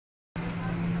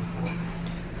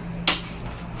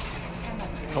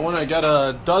I want to get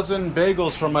a dozen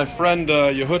bagels from my friend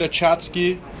Yehuda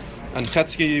Chesky and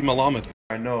Chesky Malamed.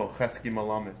 I know, Chesky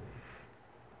Malamed.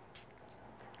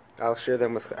 I'll share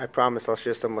them with, I promise I'll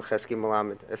share some with Chesky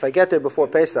Malamed. If I get there before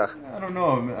Pesach. I don't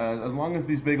know, as long as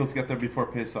these bagels get there before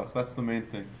Pesach, that's the main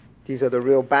thing. These are the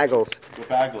real bagels. The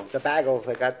bagels. The bagels,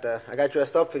 I got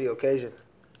dressed up for the occasion.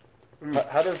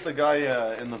 How does the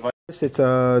guy in the... It's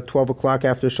 12 o'clock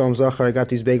after Shalom Zachar. I got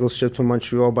these bagels shipped from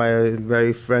Montreal by a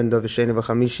very friend of Sheni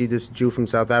Vechamishi, this Jew from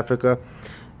South Africa.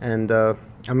 And I'm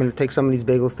going to take some of these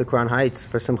bagels to Crown Heights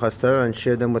for Simchas Torah and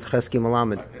share them with Chesky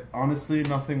Malamed. Honestly,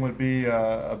 nothing would be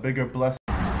a bigger blessing.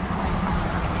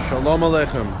 Shalom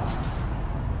Aleichem.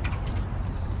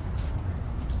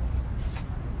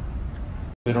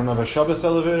 They don't have a Shabbos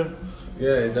elevator?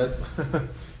 Yeah, that's...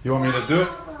 You want me to do it?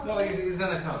 No, he's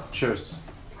gonna come. Cheers.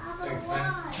 Thanks,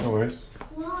 man. No worries.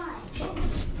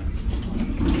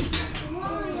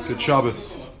 Good Shabbos.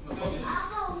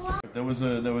 There was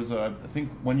a, I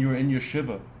think when you were in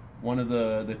yeshiva, one of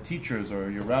the teachers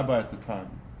or your rabbi at the time,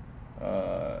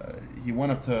 he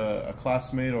went up to a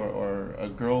classmate or a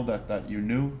girl that you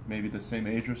knew, maybe the same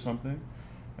age or something,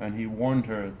 and he warned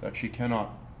her that she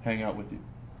cannot hang out with you.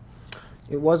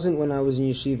 It wasn't when I was in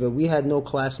yeshiva. We had no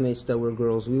classmates that were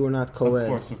girls. We were not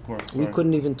co-ed. Of course. We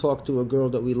couldn't even talk to a girl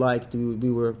that we liked. We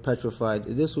were petrified.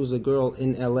 This was a girl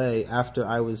in L.A. after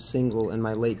I was single in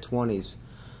my late 20s.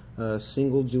 A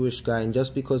single Jewish guy. And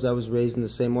just because I was raised in the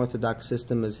same Orthodox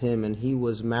system as him, and he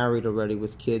was married already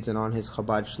with kids and on his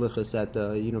Chabad Shlichus at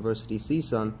the University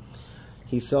CSUN,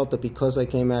 he felt that because I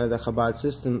came out of the Chabad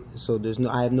system, so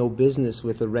I have no business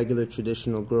with a regular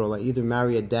traditional girl. I either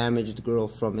marry a damaged girl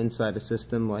from inside a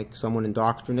system, like someone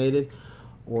indoctrinated,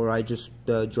 or I just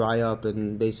dry up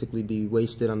and basically be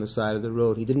wasted on the side of the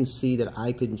road. He didn't see that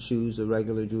I could choose a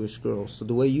regular Jewish girl. So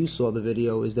the way you saw the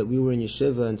video is that we were in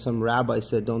yeshiva and some rabbi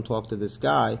said, don't talk to this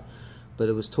guy, but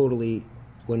it was totally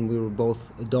when we were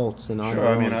both adults and on our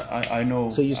own. Sure, I mean, I know...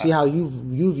 So you see how you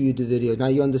viewed the video. Now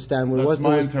you understand what it was. That's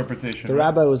my interpretation. The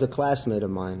rabbi was a classmate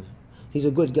of mine. He's a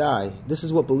good guy. This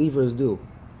is what believers do.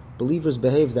 Believers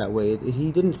behave that way.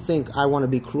 He didn't think, I want to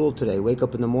be cruel today. Wake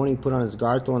up in the morning, put on his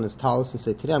gartel and his talis and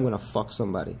say, today I'm going to fuck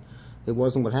somebody. It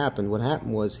wasn't what happened. What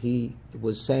happened was he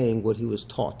was saying what he was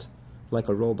taught, like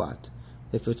a robot.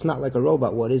 If it's not like a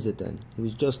robot, what is it then? He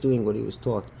was just doing what he was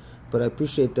taught. But I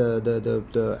appreciate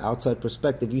the outside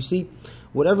perspective. You see,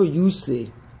 whatever you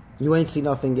see, you ain't see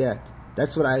nothing yet.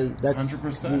 That's what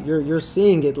 100%. You're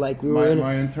seeing it like we're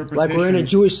in a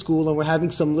Jewish school and we're having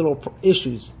some little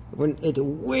issues. It's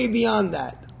way beyond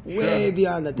that. Way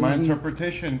beyond that. My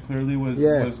interpretation clearly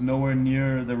was nowhere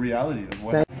near the reality of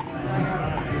what.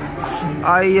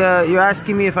 You're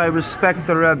asking me if I respect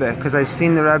the Rebbe, because I've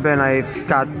seen the Rebbe and I've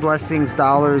got blessings,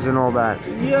 dollars, and all that.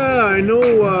 Yeah, I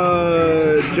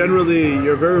know generally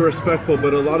you're very respectful,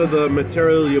 but a lot of the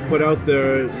material you put out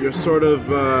there, you're sort of,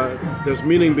 there's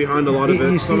meaning behind a lot of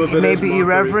it. Some of it maybe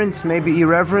irreverence,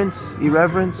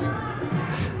 irreverence.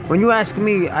 When you ask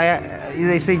me,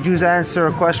 they say Jews answer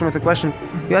a question with a question.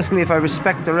 You ask me if I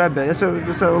respect the Rebbe. It's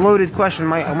a loaded question.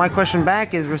 My question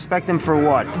back is, respect him for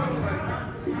what?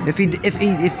 If he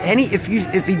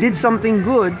did something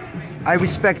good, I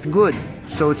respect good.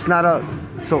 So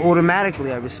so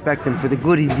automatically I respect him for the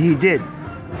good he did.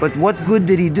 But what good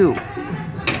did he do?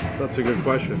 That's a good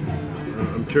question.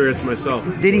 I'm curious myself.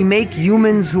 Did he make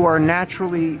humans who are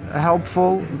naturally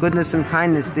helpful, goodness and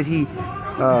kindness, did he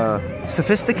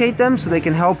sophisticate them so they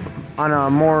can help on a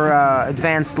more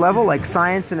advanced level like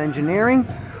science and engineering?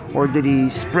 Or did he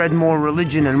spread more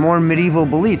religion and more medieval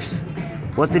beliefs?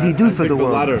 What did he do for the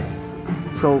world? The latter.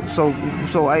 So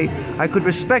I could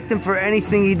respect him for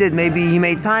anything he did. Maybe he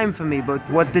made time for me, but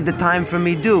what did the time for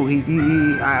me do?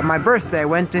 My birthday, I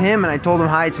went to him and I told him,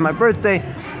 hi, it's my birthday,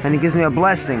 and he gives me a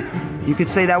blessing. You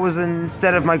could say that was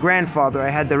instead of my grandfather, I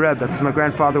had the Rebbe, because my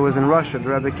grandfather was in Russia. The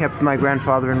Rebbe kept my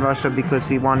grandfather in Russia because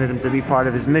he wanted him to be part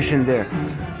of his mission there.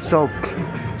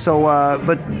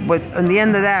 But in the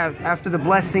end of that, after the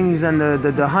blessings and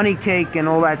the honey cake and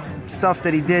all that stuff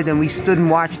that he did, and we stood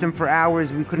and watched him for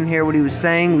hours, we couldn't hear what he was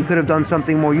saying, we could have done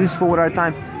something more useful with our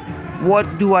time. What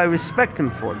do I respect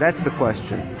him for? That's the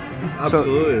question.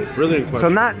 Absolutely, brilliant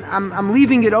question. So I'm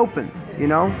leaving it open,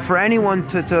 for anyone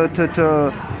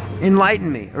to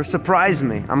enlighten me or surprise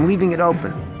me. I'm leaving it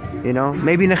open.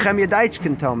 Maybe Nehemiah Deitch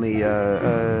can tell me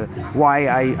why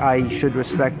I should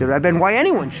respect the Rebbe and why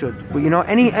anyone should.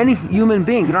 Any human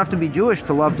being. You don't have to be Jewish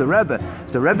to love the Rebbe.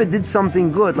 If the Rebbe did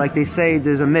something good, like they say,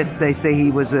 there's a myth, they say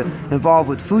he was involved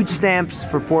with food stamps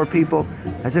for poor people,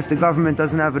 as if the government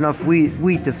doesn't have enough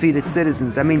wheat to feed its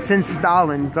citizens. I mean, since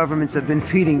Stalin, governments have been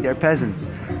feeding their peasants.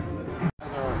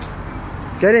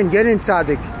 Get in,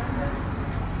 Tzaddik.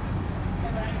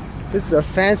 This is a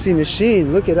fancy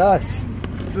machine. Look at us.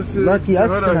 This is Lucky us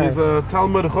tonight. He's a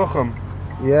Talmud Chacham.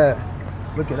 Yeah.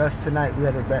 Look at us tonight. We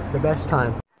had the best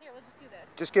time. Here, we'll just do this.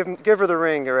 Just give her the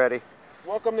ring already.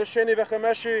 Welcome to Sheni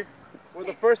Vechamishi. We're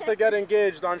the first to get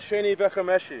engaged on Sheni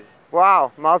Vechamishi.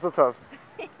 Wow, Mazel Tov.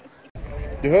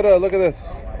 Yehuda, look at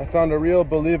this. I found a real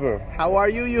believer. How are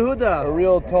you, Yehuda? A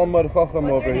real Talmud Chacham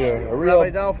over here. A real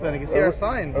Rabbi Dolphin, I can see our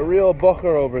sign. A real Bacher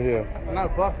over here. I'm not a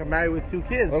Bacher, married with 2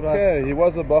 kids. Okay, he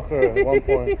was a Bacher at one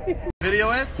point. Video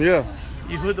it? Yeah.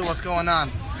 Yehuda, what's going on?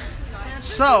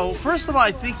 So, first of all,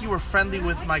 I think you were friendly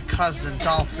with my cousin,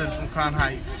 Dolphin, from Crown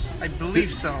Heights. I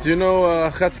believe so. Do you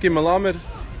know Chesky Malamed?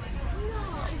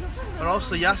 But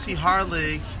also, Yassi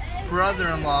Harlig,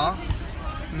 brother-in-law,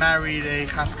 married a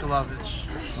Lubavitch.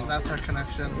 So that's our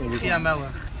connection. Chia Melech.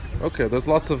 Okay, there's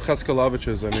lots of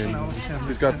Cheskaloviches. I mean, No, it's him.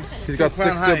 he's got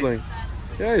 6 siblings.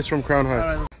 Yeah, he's from Crown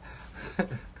Heights. Right.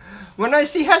 When I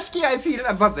see Chesky, I feel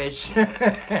above it.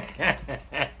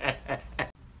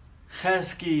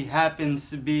 Chesky happens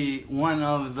to be one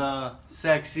of the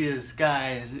sexiest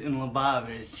guys in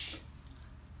Lubavitch.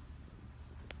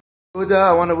 Uda,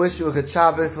 I want to wish you a good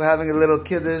Shabbos. We're having a little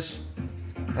kiddush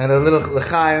and a little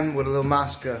l'chaim with a little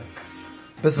mashka.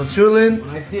 A bissel chulent.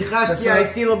 I see Chesky, I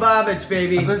see Lubavitch,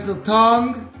 baby. A bissel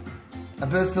tongue. A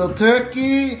bissel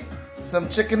turkey. Some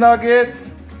chicken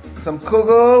nuggets. Some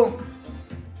kugel.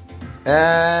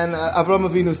 And Avram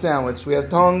Avinu sandwich. We have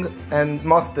tongue and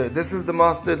mustard. This is the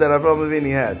mustard that Avram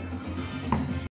Avinu had.